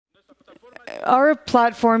our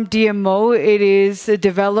platform DMO, it is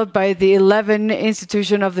developed by the 11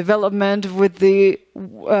 Institution of Development with the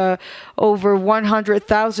over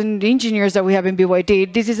 100,000 engineers that we have in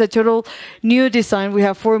BYD. This is a total new design. We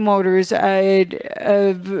have 4 motors, electric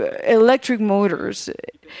motors.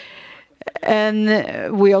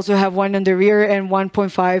 And we also have one in the rear and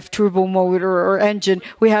 1.5 turbo motor or engine.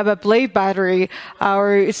 We have a blade battery,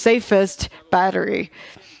 our safest battery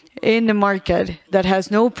in the market that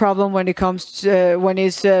has no problem when it comes to when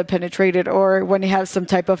it's penetrated or when it has some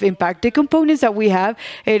type of impact. The components that we have,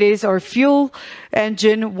 it is our fuel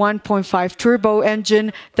engine, 1.5 turbo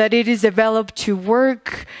engine, that it is developed to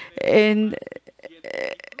work in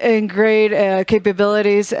great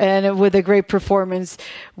capabilities and with a great performance.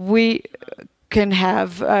 We can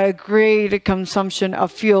have a great consumption of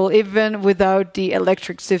fuel even without the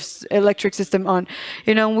electric system on.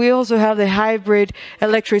 We also have the hybrid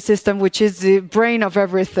electric system, which is the brain of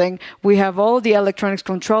everything. We have all the electronics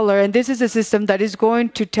controller, and this is a system that is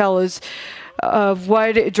going to tell us of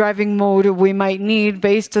what driving mode we might need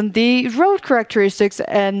based on the road characteristics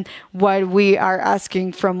and what we are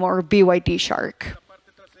asking from our BYD Shark.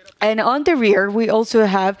 And on the rear, we also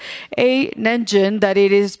have an engine that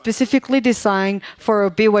it is specifically designed for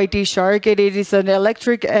a BYD Shark. It is an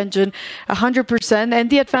electric engine, 100%.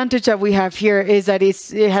 And the advantage that we have here is that it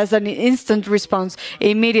has an instant response,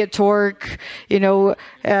 immediate torque,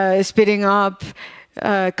 speeding up,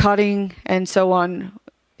 cutting, and so on.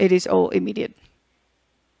 It is all immediate.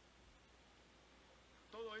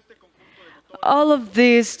 All of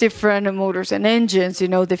these different motors and engines,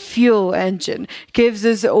 the fuel engine gives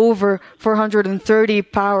us over 430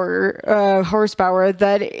 horsepower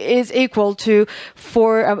that is equal to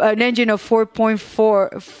an engine of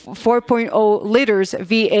 4.0 liters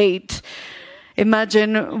V8.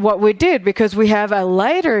 Imagine what we did, because we have a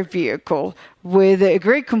lighter vehicle with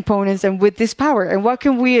great components and with this power. And what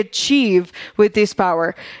can we achieve with this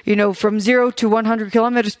power? From 0 to 100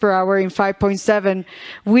 kilometers per hour in 5.7.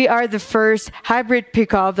 We are the first hybrid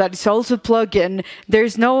pickup that is also plug-in.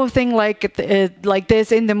 There's nothing like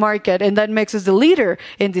this in the market, and that makes us the leader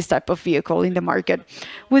in this type of vehicle in the market.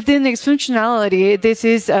 Within its functionality, this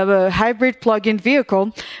is a hybrid plug-in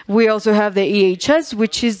vehicle. We also have the EHS,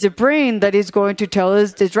 which is the brain that is going to tell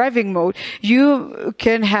us the driving mode. You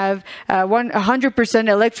can have 100%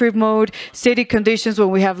 electric mode, city conditions when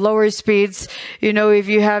we have lower speeds. If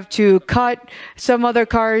you have to cut some other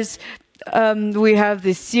cars, we have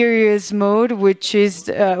the serious mode, which is,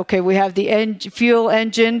 we have the fuel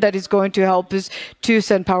engine that is going to help us to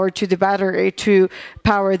send power to the battery to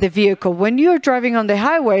power the vehicle. When you're driving on the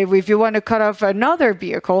highway, if you want to cut off another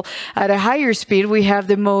vehicle at a higher speed, we have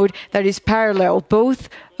the mode that is parallel. Both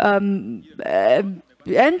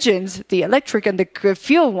engines, the electric and the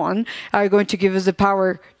fuel one, are going to give us the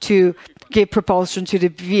power to give propulsion to the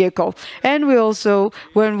vehicle. And we also,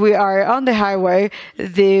 when we are on the highway,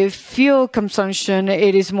 the fuel consumption,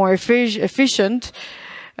 it is more efficient.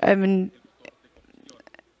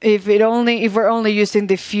 If we're only using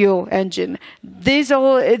the fuel engine, this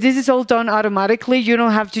is all done automatically. You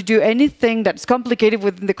don't have to do anything that's complicated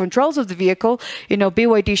within the controls of the vehicle.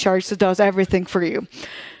 BYD Shark does everything for you.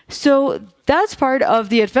 So that's part of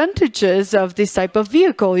the advantages of this type of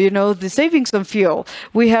vehicle, the savings on fuel.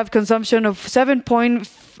 We have consumption of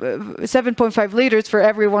 7.5 liters for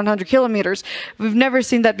every 100 kilometers. We've never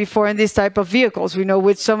seen that before in this type of vehicles.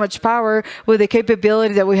 With so much power, with the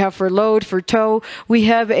capability that we have for load, for tow, we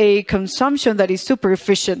have a consumption that is super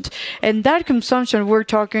efficient. And that consumption, we're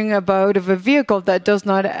talking about of a vehicle that does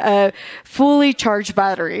not fully charge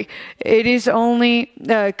battery. It is only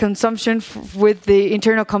consumption with the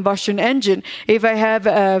internal combustion engine. If I have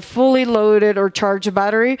a fully loaded or charged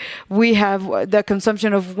battery, we have the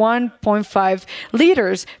consumption of 1.5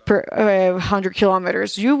 liters per 100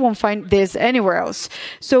 kilometers. You won't find this anywhere else.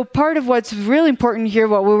 So part of what's really important here,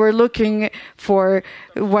 what we were looking for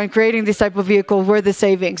when creating this type of vehicle, were the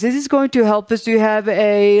savings. This is going to help us to have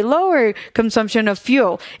a lower consumption of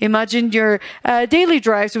fuel. Imagine your daily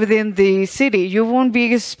drives within the city. You won't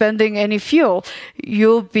be spending any fuel.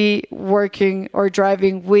 You'll be working or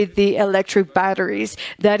driving with the electric batteries.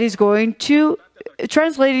 That is going to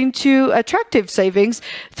translate into attractive savings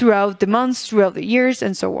throughout the months, throughout the years,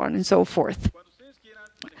 and so on and so forth.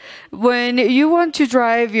 When you want to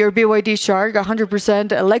drive your BYD Shark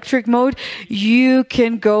 100% electric mode, you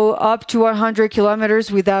can go up to 100 kilometers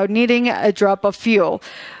without needing a drop of fuel.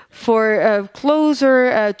 For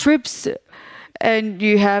closer trips, and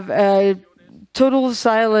you have a total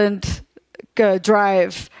silent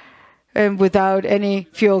drive and without any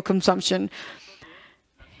fuel consumption.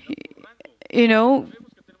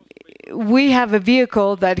 we have a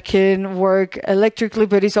vehicle that can work electrically,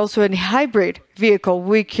 but it's also a hybrid vehicle.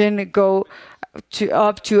 We can go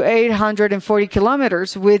up to 840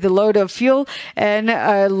 kilometers with a load of fuel and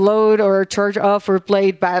a load or charge off or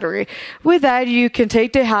plate battery. With that, you can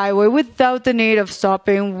take the highway without the need of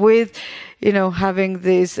stopping, with having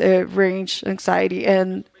this range anxiety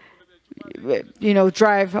and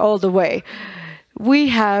drive all the way. We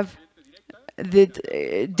have the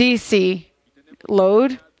DC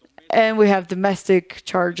load, and we have domestic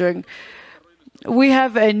charging. We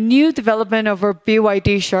have a new development of our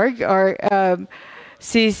BYD Shark, our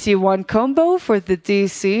CC1 combo for the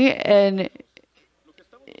DC and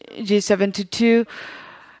G72.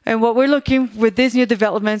 And what we're looking with these new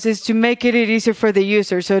developments is to make it easier for the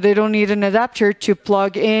user, so they don't need an adapter to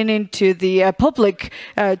plug into the public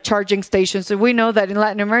charging stations. So we know that in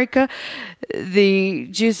Latin America, the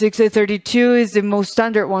G632 is the most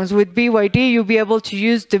standard ones. With BYD, you'll be able to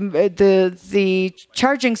use the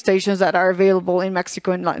charging stations that are available in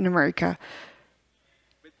Mexico and Latin America.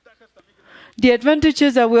 The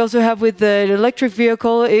advantages that we also have with the electric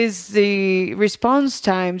vehicle is the response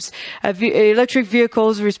times. Electric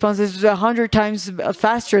vehicles' response is 100 times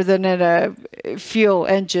faster than a fuel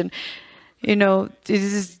engine.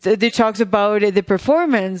 It talks about the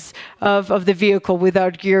performance of the vehicle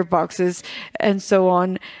without gearboxes and so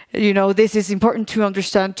on. This is important to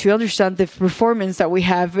understand the performance that we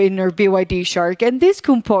have in our BYD Shark. And these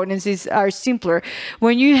components are simpler.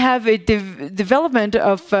 When you have a development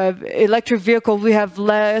of electric vehicle, we have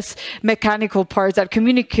less mechanical parts that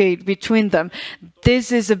communicate between them.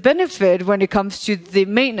 This is a benefit when it comes to the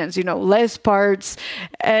maintenance, less parts,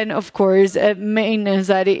 and of course, maintenance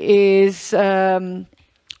that is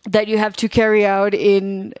that you have to carry out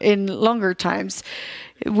in longer times.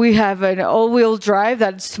 We have an all-wheel drive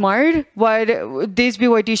that's smart. What this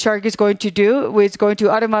BYD Shark is going to do is going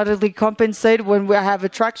to automatically compensate when we have a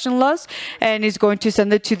traction loss, and is going to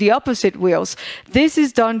send it to the opposite wheels. This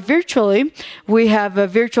is done virtually. We have a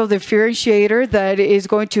virtual differentiator that is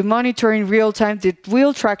going to monitor in real time the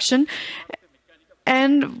wheel traction.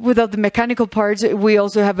 And without the mechanical parts, we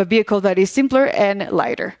also have a vehicle that is simpler and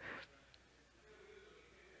lighter.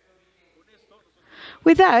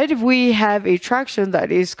 With that, we have a traction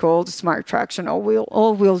that is called smart traction,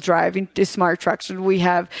 all-wheel drive. In the smart traction, we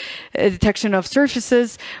have a detection of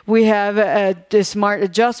surfaces. We have the smart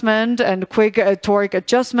adjustment and quick torque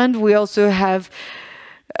adjustment. We also have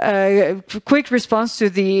quick response to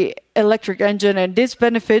the electric engine, and this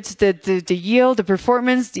benefits the yield, the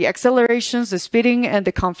performance, the accelerations, the speeding, and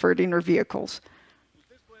the comfort in our vehicles.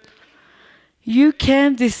 You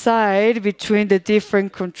can decide between the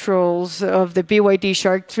different controls of the BYD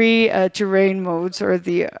Shark 3 terrain modes, or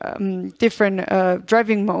the different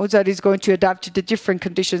driving modes that is going to adapt to the different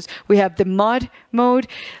conditions. We have the mud mode,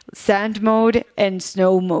 sand mode, and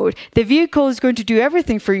snow mode. The vehicle is going to do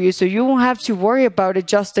everything for you, so you won't have to worry about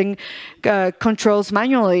adjusting controls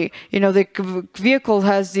manually. The vehicle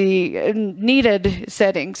has the needed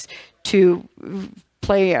settings to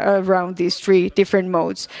play around these three different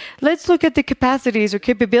modes. Let's look at the capacities or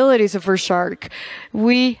capabilities of our Shark.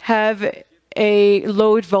 We have a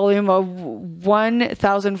load volume of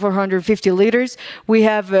 1,450 liters. We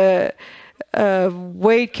have a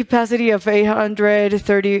weight capacity of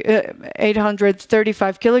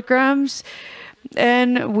 835 kilograms.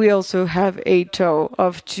 And we also have a tow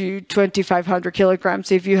of 2,500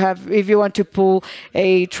 kilograms. If you want to pull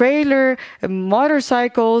a trailer,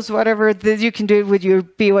 motorcycles, whatever, you can do it with your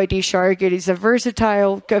BYD Shark. It is a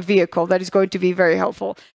versatile vehicle that is going to be very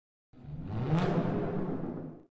helpful.